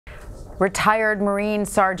Retired Marine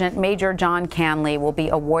Sergeant Major John Canley will be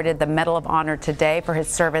awarded the Medal of Honor today for his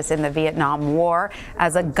service in the Vietnam War.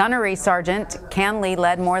 As a gunnery sergeant, Canley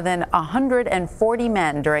led more than 140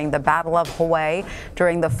 men during the Battle of Hue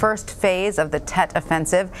during the first phase of the Tet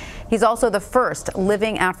Offensive. He's also the first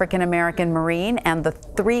living African-American Marine and the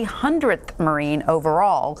 300th Marine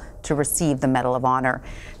overall to receive the Medal of Honor.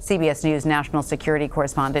 CBS News national security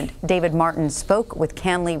correspondent David Martin spoke with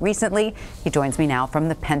Canley recently. He joins me now from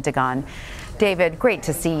the Pentagon. David, great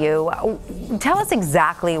to see you. Tell us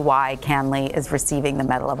exactly why Canley is receiving the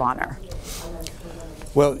Medal of Honor.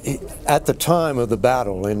 Well, at the time of the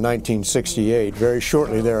battle in 1968, very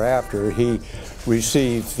shortly thereafter, he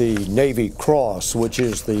received the Navy Cross, which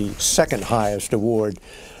is the second highest award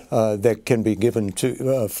that can be given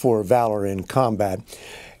to for valor in combat.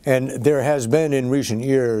 And there has been in recent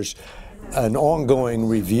years an ongoing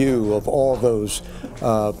review of all those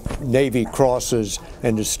Navy crosses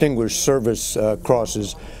and Distinguished Service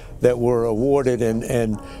crosses that were awarded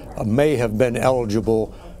and may have been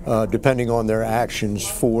eligible, depending on their actions,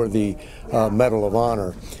 for the Medal of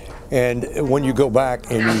Honor. And when you go back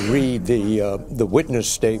and you read the witness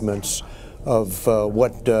statements of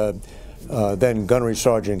what then Gunnery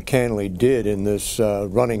Sergeant Canley did in this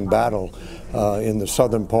running battle in the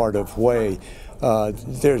southern part of Hue,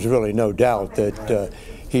 there's really no doubt that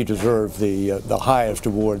he deserved the highest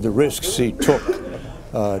award. The risks he took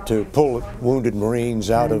to pull wounded Marines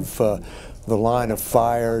out of the line of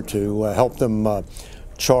fire, to help them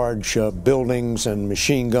charge buildings and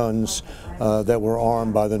machine guns that were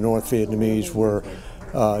armed by the North Vietnamese were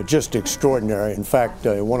just extraordinary. In fact,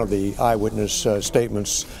 one of the eyewitness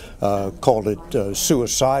statements called it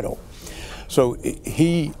suicidal. So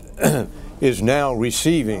he is now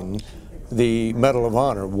receiving the Medal of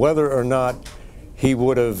Honor. Whether or not he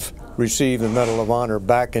would have received the Medal of Honor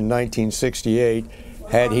back in 1968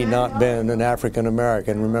 had he not been an African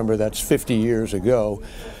American, remember that's 50 years ago,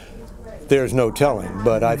 there's no telling.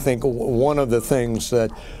 But I think one of the things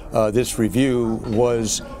that this review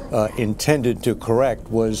was intended to correct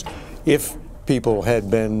was if people had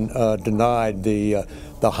been denied the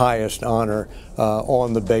highest honor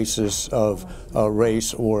on the basis of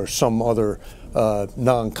race or some other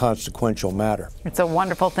non-consequential matter. It's a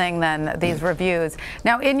wonderful thing, then, these reviews.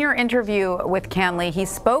 Now, in your interview with Canley, he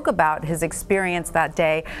spoke about his experience that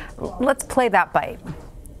day. Let's play that bite.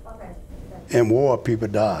 In war, people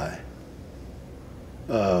die.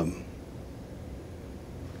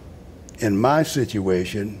 In my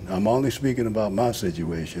situation, I'm only speaking about my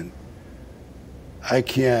situation, I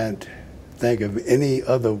can't think of any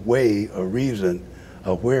other way or reason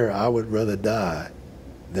of where I would rather die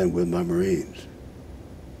than with my Marines.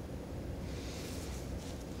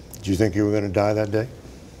 Did you think you were going to die that day?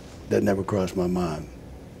 That never crossed my mind.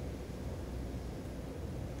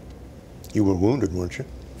 You were wounded, weren't you?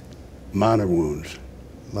 Minor wounds.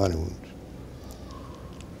 Minor wounds.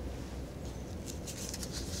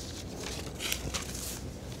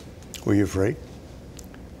 Were you afraid?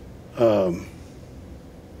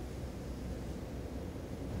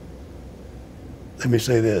 Let me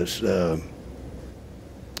say this.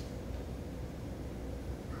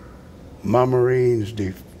 My Marines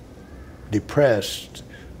depressed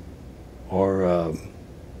or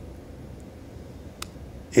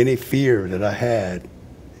any fear that I had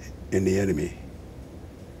in the enemy.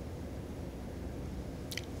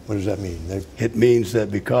 What does that mean? It means that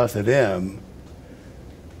because of them,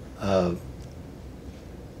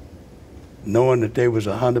 knowing that they was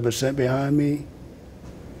 100% behind me,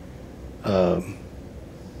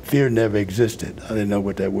 fear never existed. I didn't know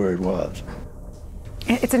what that word was.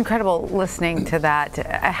 It's incredible listening to that.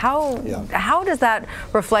 How does that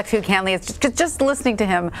reflect who Canley is? Just listening to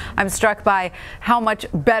him, I'm struck by how much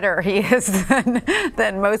better he is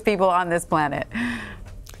than most people on this planet.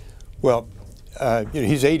 Well,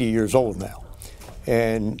 he's 80 years old now,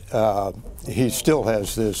 and he still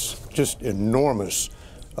has this just enormous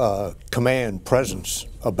command presence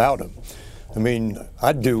about him. I mean,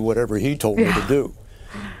 I'd do whatever he told me to do.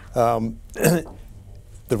 The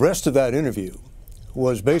rest of that interview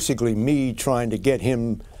was basically me trying to get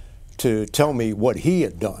him to tell me what he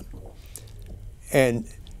had done, and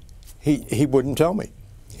he wouldn't tell me.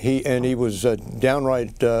 He was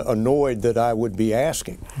downright annoyed that I would be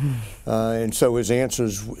asking, and so his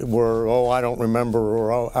answers were, "Oh, I don't remember,"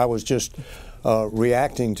 or "Oh, I was just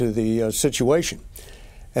reacting to the situation."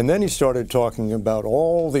 And then he started talking about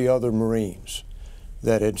all the other Marines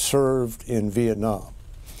that had served in Vietnam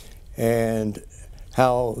and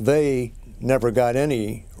how they never got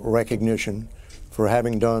any recognition for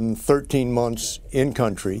having done 13 months in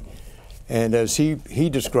country. And as he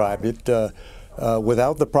described it,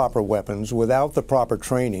 without the proper weapons, without the proper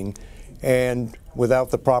training, and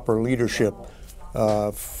without the proper leadership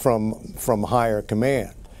from higher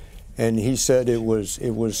command. And he said it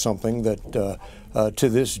was something that to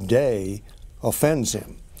this day offends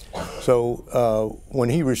him. So when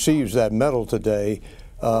he receives that medal today,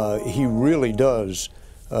 he really does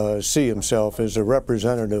see himself as a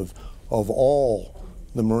representative of all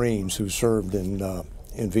the Marines who served in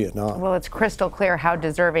Vietnam. Well, it's crystal clear how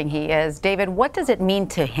deserving he is. David, what does it mean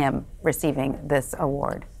to him receiving this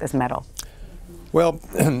award, this medal? Well,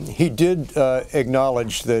 he did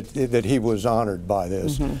acknowledge that he was honored by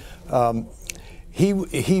this. Mm-hmm.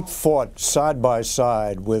 He fought side by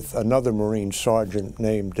side with another Marine sergeant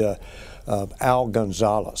named Al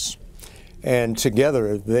Gonzalez, and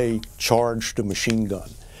together they charged a machine gun,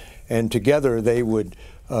 and together they would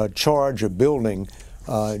charge a building,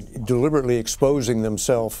 deliberately exposing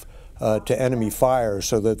themselves to enemy fire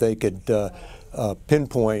so that they could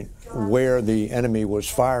pinpoint where the enemy was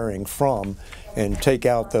firing from and take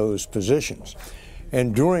out those positions.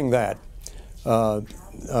 And during that,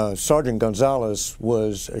 Sergeant Gonzalez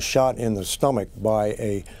was shot in the stomach by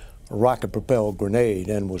a rocket-propelled grenade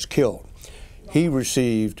and was killed. He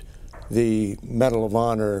received the Medal of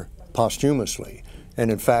Honor posthumously,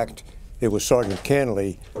 and in fact, it was Sergeant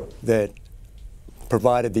Canley that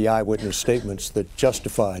provided the eyewitness statements that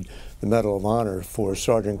justified the Medal of Honor for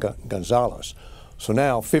Sergeant Gonzalez. So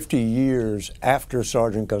now, 50 years after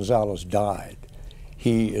Sergeant Gonzalez died,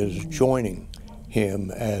 he is joining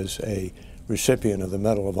him as a recipient of the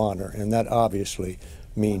Medal of Honor, and that obviously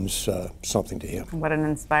means something to him. What an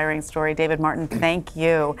inspiring story. David Martin, thank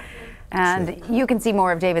you. And you can see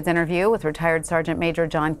more of David's interview with retired Sergeant Major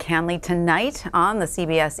John Canley tonight on the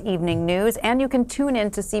CBS Evening News, and you can tune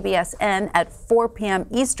in to CBSN at 4 p.m.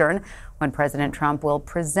 Eastern when President Trump will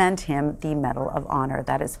present him the Medal of Honor.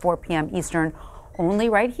 That is 4 p.m. Eastern, only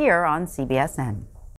right here on CBSN.